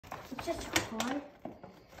just a card.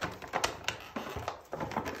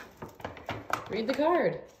 Read the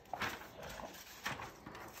card.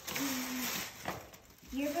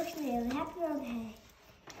 Yearbook Daily. Happy Valentine's Day.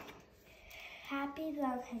 Happy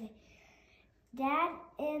Valentine's Day. Dad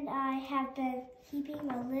and I have been keeping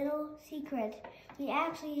a little secret. We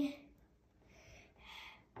actually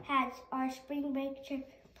had our spring break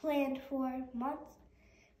trip planned for months,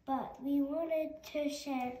 but we wanted to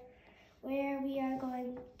share where we are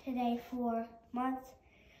going today for months.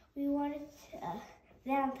 We wanted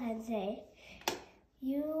Valentine's Day.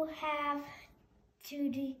 You have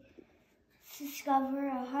to discover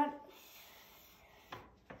a hunt.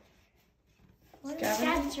 What is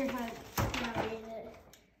scavenger hunt? Now read it.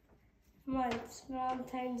 Months,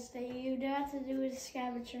 Valentine's Day. You have to do a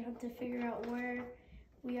scavenger hunt to figure out where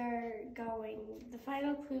we are going. The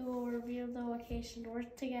final clue will reveal the location.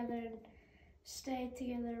 Work together and stay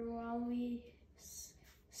together while we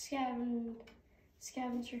scavenger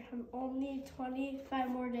hunt. Only 25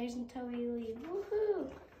 more days until we leave.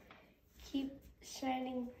 Woohoo! Keep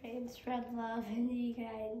shining bright and spread love and you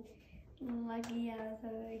guys. Lucky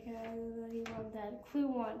you love that. Clue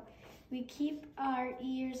 1. We keep our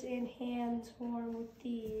ears and hands warm with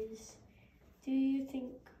these. Do you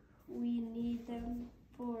think we need them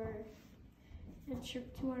for a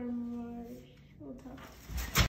trip to our Mars? We'll talk.